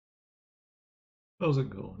How's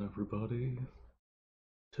it going, everybody?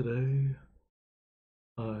 Today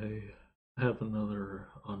I have another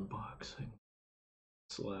unboxing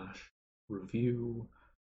slash review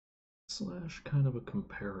slash kind of a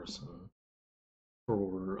comparison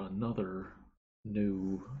for another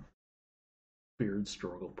new Beard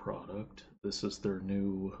Struggle product. This is their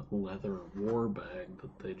new leather war bag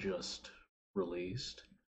that they just released.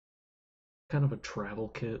 Kind of a travel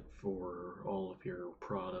kit for all of your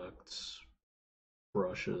products,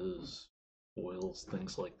 brushes, oils,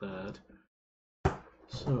 things like that.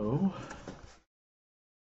 So,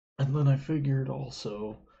 and then I figured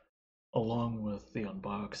also, along with the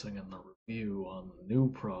unboxing and the review on the new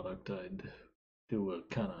product, I'd do a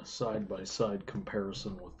kind of side by side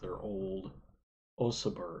comparison with their old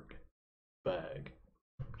Oseberg bag,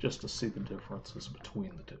 just to see the differences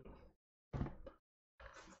between the two.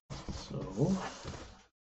 So,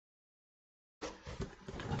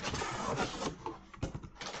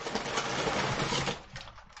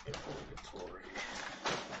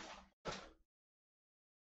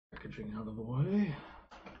 packaging out of the way.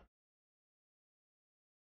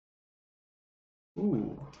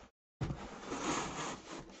 Ooh.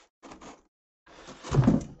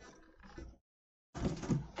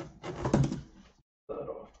 That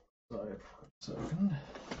off the side for a second.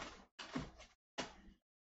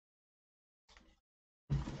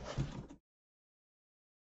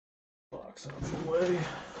 Box out of the way.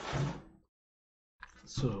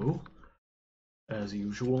 So, as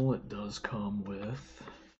usual, it does come with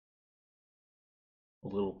a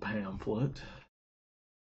little pamphlet,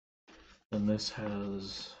 and this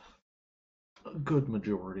has a good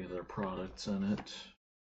majority of their products in it: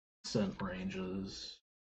 scent ranges,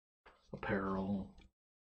 apparel.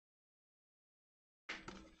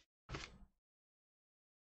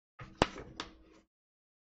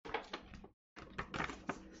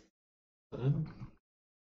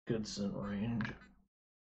 Good scent range,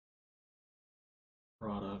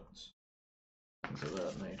 products, things of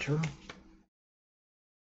that nature.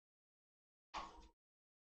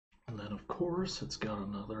 And then, of course, it's got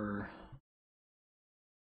another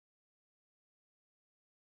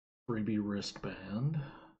freebie wristband.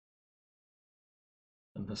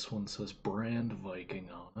 And this one says Brand Viking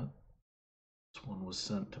on it. This one was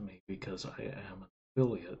sent to me because I am an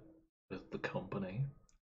affiliate with the company.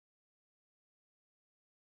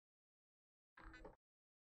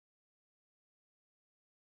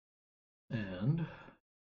 And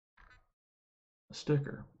a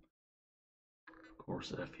sticker. Of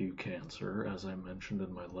course, FU Cancer, as I mentioned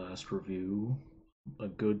in my last review, a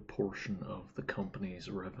good portion of the company's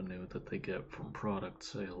revenue that they get from product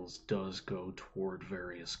sales does go toward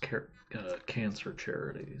various cancer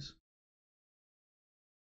charities.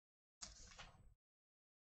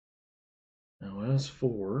 Now, as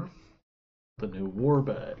for the new war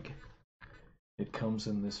bag, it comes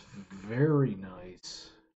in this very nice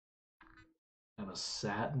kind of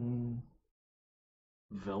satin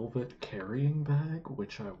velvet carrying bag,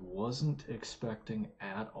 which I wasn't expecting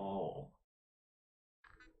at all.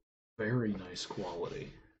 Very nice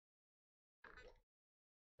quality.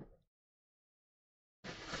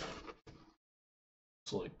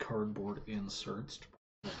 It's like cardboard inserts to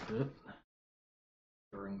protect it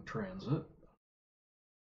during transit.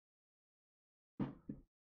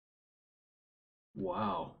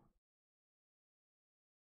 Wow.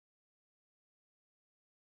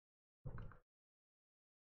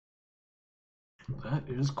 That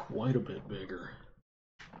is quite a bit bigger.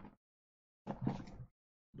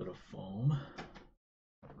 Bit of foam.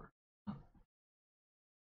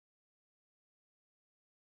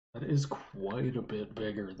 That is quite a bit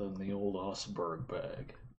bigger than the old Oseberg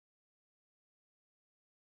bag.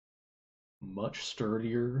 Much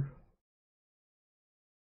sturdier.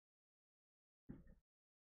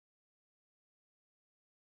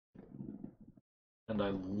 And I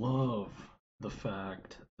love the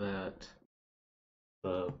fact that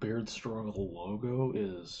the Beard Struggle logo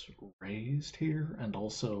is raised here and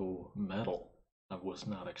also metal. I was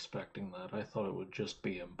not expecting that. I thought it would just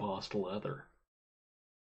be embossed leather.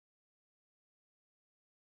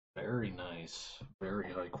 Very nice,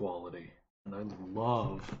 very high quality. And I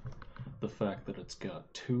love the fact that it's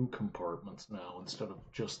got two compartments now instead of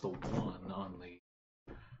just the one on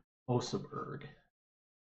the Oseberg.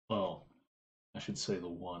 Well, I should say the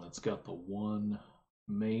one. It's got the one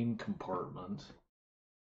main compartment,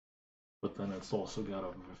 but then it's also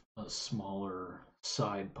got a smaller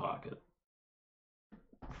side pocket.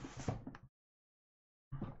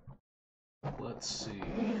 Let's see.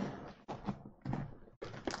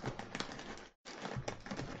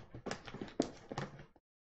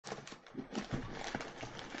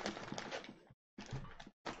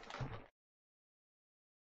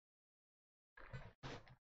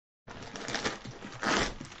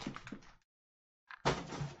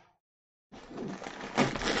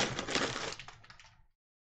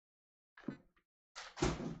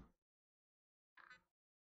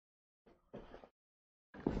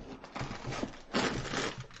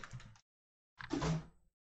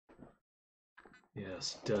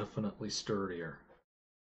 yes, definitely sturdier.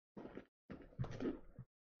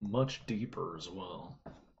 Much deeper as well.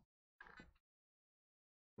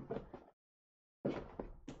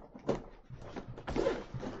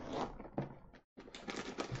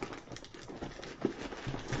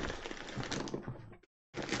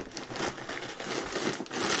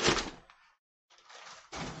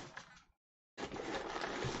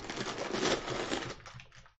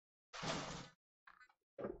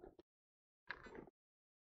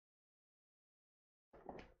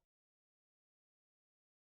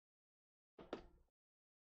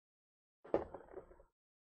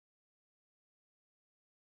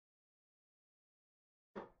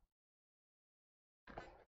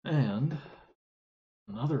 And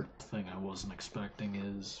another thing I wasn't expecting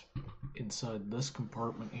is inside this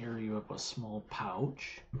compartment here you have a small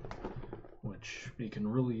pouch, which you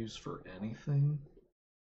can really use for anything.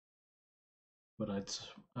 But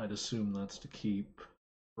I'd assume that's to keep,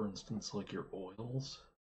 for instance, like your oils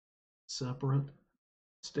separate,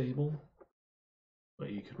 stable. But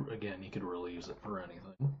you could really use it for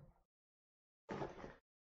anything.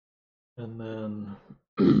 And then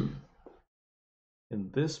in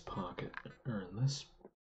this pocket, or in this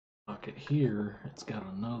pocket here, it's got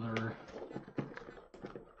another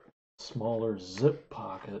smaller zip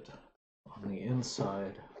pocket on the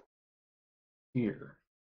inside here.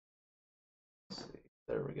 Let's see,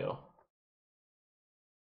 there we go.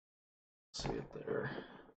 See it there.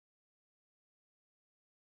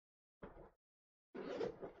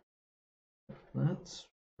 That's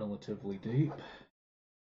relatively deep.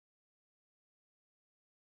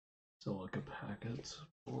 Silica packets, of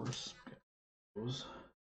course. Those.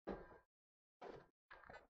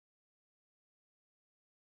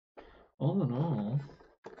 All in all,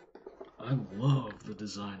 I love the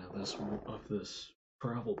design of this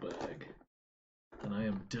travel bag, and I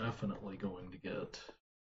am definitely going to get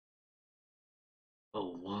a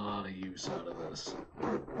lot of use out of this.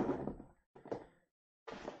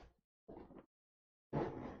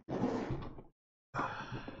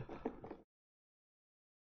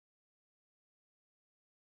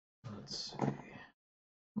 Let's see.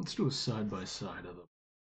 Let's do a side by side of the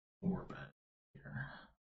war bag here.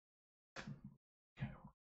 Okay,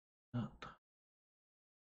 up.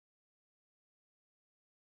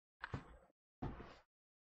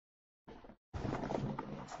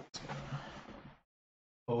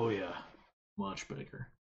 Oh yeah, much bigger.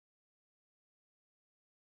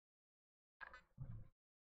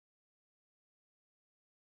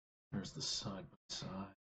 There's the side by side.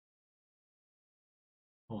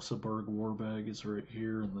 Oseberg war bag is right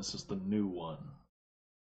here, and this is the new one.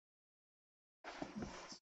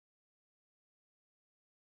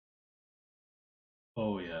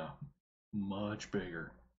 Oh yeah, much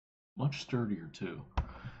bigger, much sturdier too.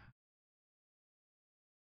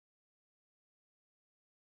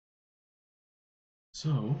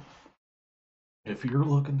 So, if you're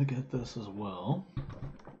looking to get this as well,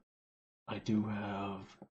 I do have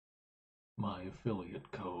my affiliate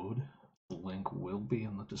code. The link will be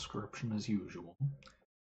in the description as usual.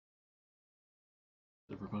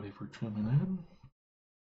 Everybody for tuning in.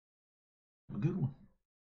 Have a good one.